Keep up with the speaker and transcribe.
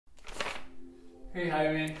Hey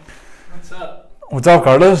Jaime, what's up? What's up,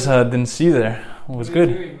 Carlos? Didn't see you there. It was good.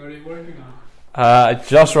 What are you doing? What are you working on? I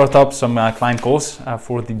just wrapped up some client calls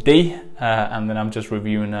for the day, and then I'm just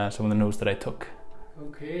reviewing some of the notes that I took.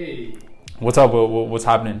 Okay. What's up? What's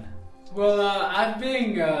happening? Well, I've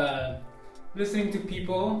been listening to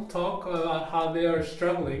people talk about how they are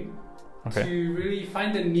struggling to really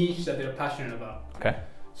find a niche that they're passionate about. Okay.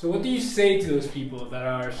 So what do you say to those people that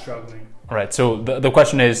are struggling? All right. So the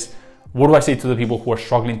question is, what do I say to the people who are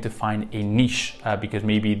struggling to find a niche because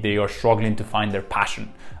maybe they are struggling to find their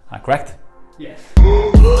passion? Correct? Yes.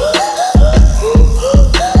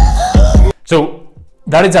 So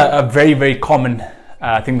that is a very, very common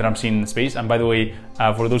thing that I'm seeing in the space. And by the way,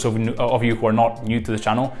 for those of you who are not new to the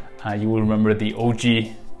channel, you will remember the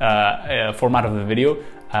OG format of the video.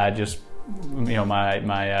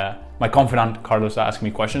 My confidant Carlos asking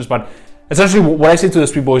me questions. But essentially what I say to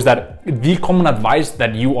those people is that the common advice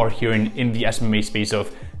that you are hearing in the SMMA space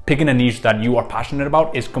of picking a niche that you are passionate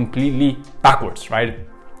about is completely backwards, right?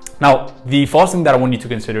 Now, the first thing that I want you to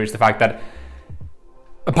consider is the fact that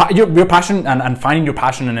your passion and finding your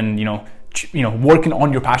passion and working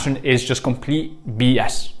on your passion is just complete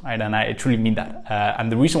BS, right? And I truly mean that. And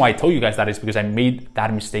the reason why I told you guys that is because I made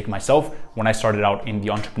that mistake myself when I started out in the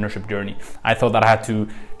entrepreneurship journey. I thought that I had to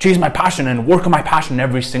chase my passion and work on my passion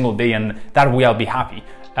every single day, and that way I'll be happy.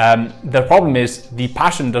 The problem is the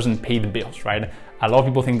passion doesn't pay the bills, right? A lot of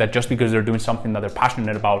people think that just because they're doing something that they're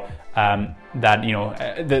passionate about,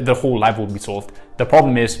 their whole life will be solved. The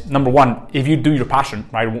problem is, number one, if you do your passion,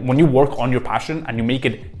 right? When you work on your passion and you make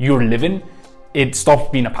it your living, it stops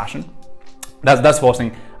being a passion. That's the first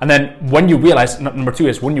thing. And then when you realize, number two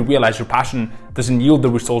is when you realize your passion doesn't yield the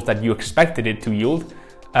results that you expected it to yield,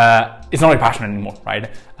 it's not a passion anymore,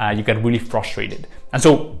 right? You get really frustrated. And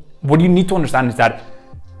so what you need to understand is that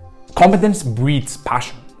competence breeds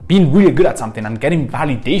passion. Being really good at something and getting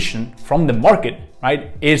validation from the market,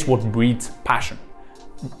 right, is what breeds passion.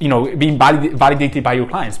 Being validated by your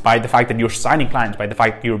clients, by the fact that you're signing clients, by the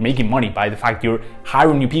fact you're making money, by the fact you're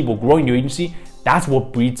hiring new people, growing your agency, that's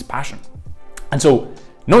what breeds passion. And so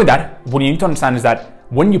knowing that, what you need to understand is that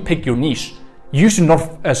when you pick your niche, you should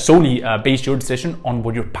not solely base your decision on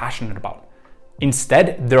what you're passionate about.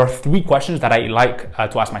 Instead, there are three questions that I like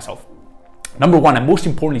to ask myself. Number one, and most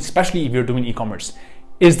importantly, especially if you're doing e-commerce,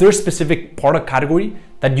 is there a specific product category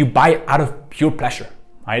that you buy out of pure pleasure,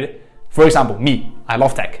 right? For example, me, I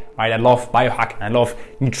love tech, right? I love biohacking, I love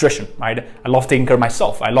nutrition, right? I love taking care of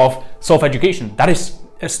myself, I love self-education. That is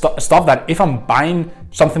stuff that if I'm buying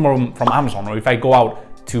something from Amazon, or if I go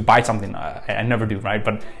out to buy something, I never do, right?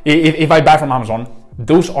 But if I buy from Amazon,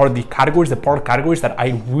 those are the categories, the product categories that I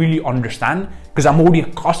really understand because I'm already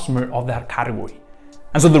a customer of that category.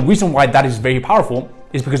 And so the reason why that is very powerful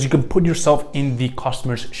is because you can put yourself in the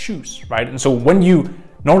customer's shoes, right? And so when you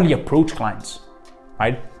not only approach clients,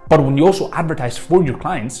 right, but when you also advertise for your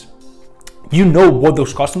clients, you know what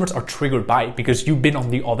those customers are triggered by because you've been on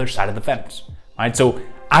the other side of the fence, right? So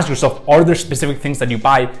ask yourself, are there specific things that you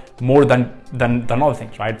buy more than other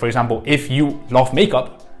things, right? For example, if you love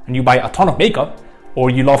makeup and you buy a ton of makeup, or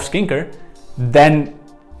you love skincare, then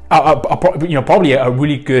probably a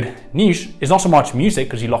really good niche is not so much music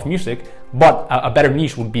because you love music, but a better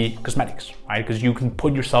niche would be cosmetics, right? Because you can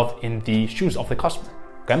put yourself in the shoes of the customer,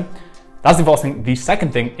 okay? That's the first thing. The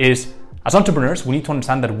second thing is, as entrepreneurs, we need to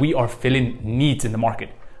understand that we are filling needs in the market.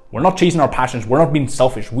 We're not chasing our passions. We're not being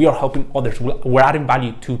selfish. We are helping others. We're adding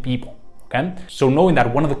value to people, okay? So knowing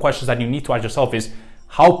that, one of the questions that you need to ask yourself is,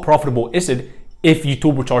 how profitable is it if you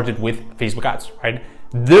turbocharge it with Facebook ads, right?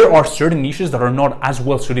 There are certain niches that are not as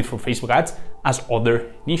well suited for Facebook ads as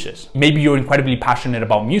other niches. Maybe you're incredibly passionate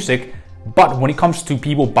about music, but when it comes to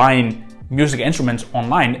people buying music instruments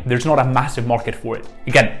online, there's not a massive market for it.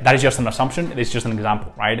 Again, that is just an assumption. It's just an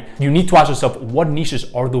example, right? You need to ask yourself, what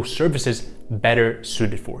niches are those services better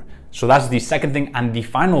suited for? So that's the second thing. And the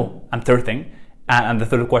final and third thing, and the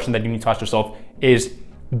third question that you need to ask yourself is,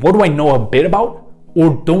 what do I know a bit about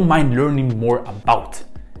or don't mind learning more about?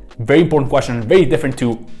 Very important question, very different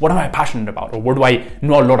to what am I passionate about or what do I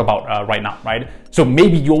know a lot about right now, right? So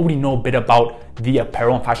maybe you already know a bit about the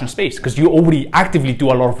apparel and fashion space because you already actively do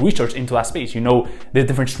a lot of research into that space. You know the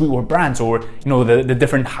different streetwear brands or the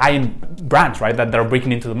different high-end brands, right, that are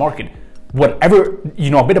breaking into the market. Whatever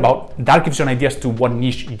you know a bit about, that gives you an idea as to what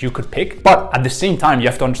niche you could pick. But at the same time, you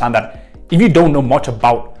have to understand that if you don't know much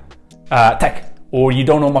about tech, or you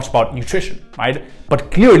don't know much about nutrition, right?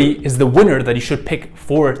 But clearly is the winner that you should pick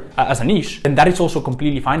for as a niche, and that is also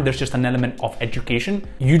completely fine. There's just an element of education.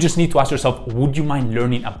 You just need to ask yourself, would you mind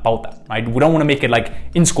learning about that, right? We don't want to make it like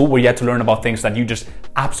in school where you had to learn about things that you just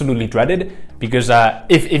absolutely dreaded, because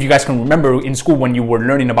if you guys can remember in school when you were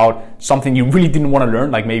learning about something you really didn't want to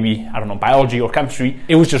learn, like maybe, I don't know, biology or chemistry,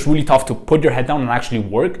 it was just really tough to put your head down and actually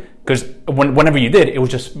work, because whenever you did, it was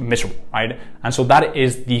just miserable, right? And so that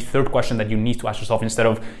is the third question that you need to ask yourself, instead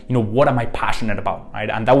of, you know, what am I passionate about, right?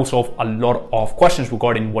 And that will solve a lot of questions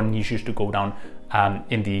regarding what niches to go down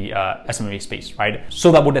in the SMMA space, right?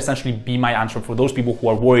 So that would essentially be my answer for those people who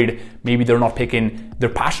are worried maybe they're not picking their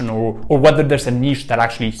passion, or whether there's a niche that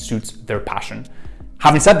actually suits their passion.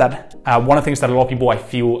 Having said that, one of the things that a lot of people I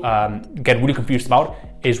feel get really confused about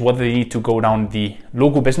is whether they need to go down the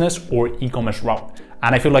local business or e-commerce route.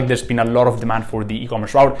 And I feel like there's been a lot of demand for the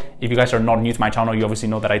e-commerce route. If you guys are not new to my channel, you obviously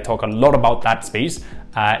know that I talk a lot about that space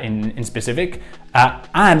in specific.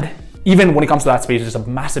 And even when it comes to that space, there's a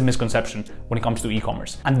massive misconception when it comes to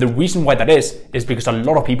e-commerce. And the reason why that is because a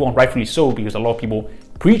lot of people, and rightfully so, because a lot of people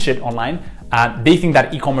preach it online, they think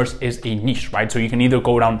that e-commerce is a niche, right? So you can either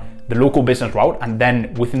go down the local business route, and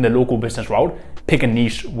then within the local business route, pick a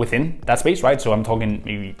niche within that space, right? So I'm talking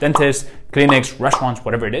maybe dentists, clinics, restaurants,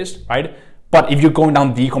 whatever it is, right? But if you're going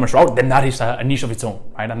down the e-commerce route, then that is a niche of its own,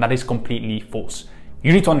 right? And that is completely false.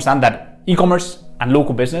 You need to understand that e-commerce and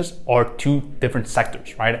local business are two different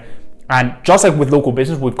sectors, right? And just like with local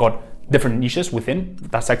business, we've got different niches within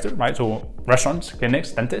that sector, right? So restaurants,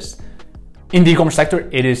 clinics, dentists. In the e-commerce sector,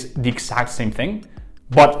 it is the exact same thing,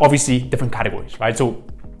 but obviously different categories, right? So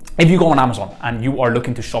if you go on Amazon and you are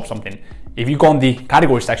looking to shop something, if you go on the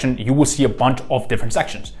category section, you will see a bunch of different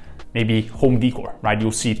sections. Maybe home decor, right?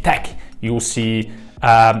 You'll see tech, you'll see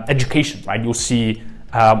education, right? You'll see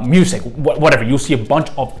music, whatever. You'll see a bunch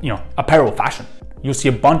of, you know, apparel, fashion. You'll see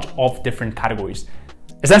a bunch of different categories.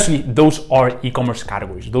 Essentially, those are e-commerce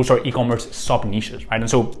categories. Those are e-commerce sub niches, right? And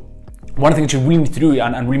so one of the things you really need to do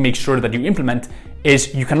and really make sure that you implement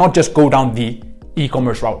is you cannot just go down the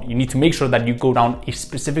e-commerce route. You need to make sure that you go down a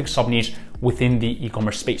specific sub niche within the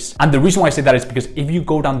e-commerce space. And the reason why I say that is because if you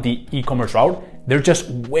go down the e-commerce route, there are just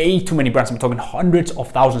way too many brands. I'm talking hundreds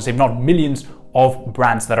of thousands, if not millions of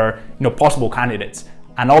brands that are, you know, possible candidates.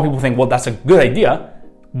 And all people think, well, that's a good idea,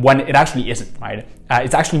 when it actually isn't, right?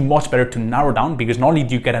 It's actually much better to narrow down, because not only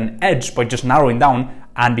do you get an edge by just narrowing down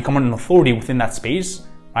and becoming an authority within that space,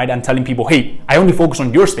 right? And telling people, hey, I only focus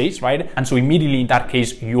on your space, right? And so immediately in that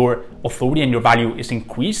case, your authority and your value is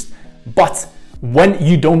increased. But when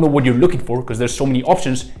you don't know what you're looking for, because there's so many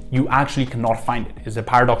options, you actually cannot find it. It's a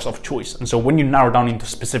paradox of choice. And so when you narrow down into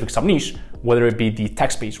specific sub-niche, whether it be the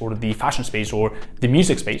tech space or the fashion space or the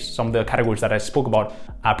music space, some of the categories that I spoke about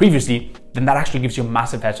previously, then that actually gives you a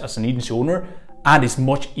massive edge as an agency owner, and it's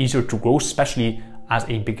much easier to grow, especially as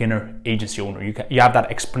a beginner agency owner. You have that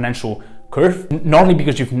exponential curve, not only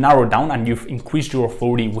because you've narrowed down and you've increased your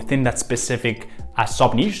authority within that specific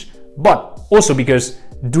sub-niche, but also because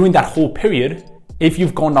during that whole period, if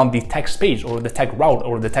you've gone down the tech space or the tech route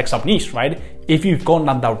or the tech sub-niche, right? If you've gone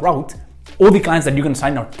down that route, all the clients that you can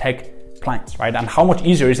sign are tech clients, right? And how much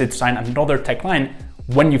easier is it to sign another tech client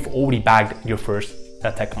when you've already bagged your first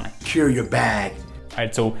tech client? Secure your bag.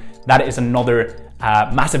 Right, so that is another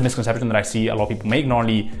massive misconception that I see a lot of people make. Not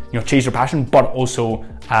only, you know, chase your passion, but also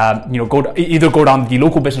you know, either go down the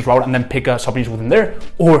local business route and then pick a sub niche within there,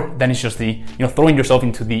 or then it's just the, you know, throwing yourself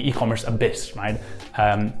into the e-commerce abyss, right?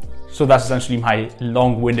 So that's essentially my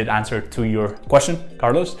long-winded answer to your question,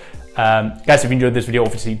 Carlos. Guys, if you enjoyed this video,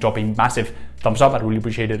 obviously drop a massive thumbs up. I'd really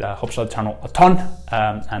appreciate it. Helps out the channel a ton,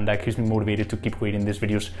 and that keeps me motivated to keep creating these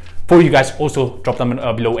videos for you guys. Also, drop them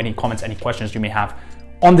below any comments, any questions you may have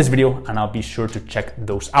on this video, and I'll be sure to check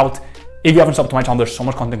those out. If you haven't subbed to my channel, there's so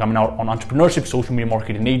much content coming out on entrepreneurship, social media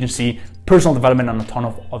marketing agency, personal development, and a ton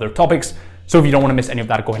of other topics. So if you don't want to miss any of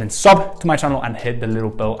that, go ahead and sub to my channel and hit the little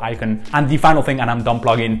bell icon. And the final thing, and I'm done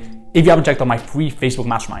plugging, if you haven't checked out my free Facebook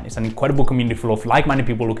Mastermind, it's an incredible community full of like-minded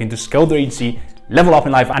people looking to scale their agency, level up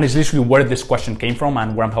in life, and it's literally where this question came from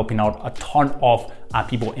and where I'm helping out a ton of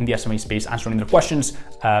people in the SMMA space answering their questions.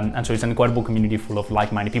 And so it's an incredible community full of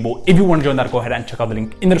like-minded people. If you want to join that, go ahead and check out the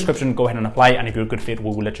link in the description. Go ahead and apply, and if you're a good fit, we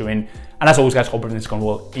will let you in. And as always, guys, hope everything's going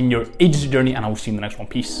well in your agency journey, and I will see you in the next one.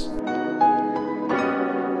 Peace.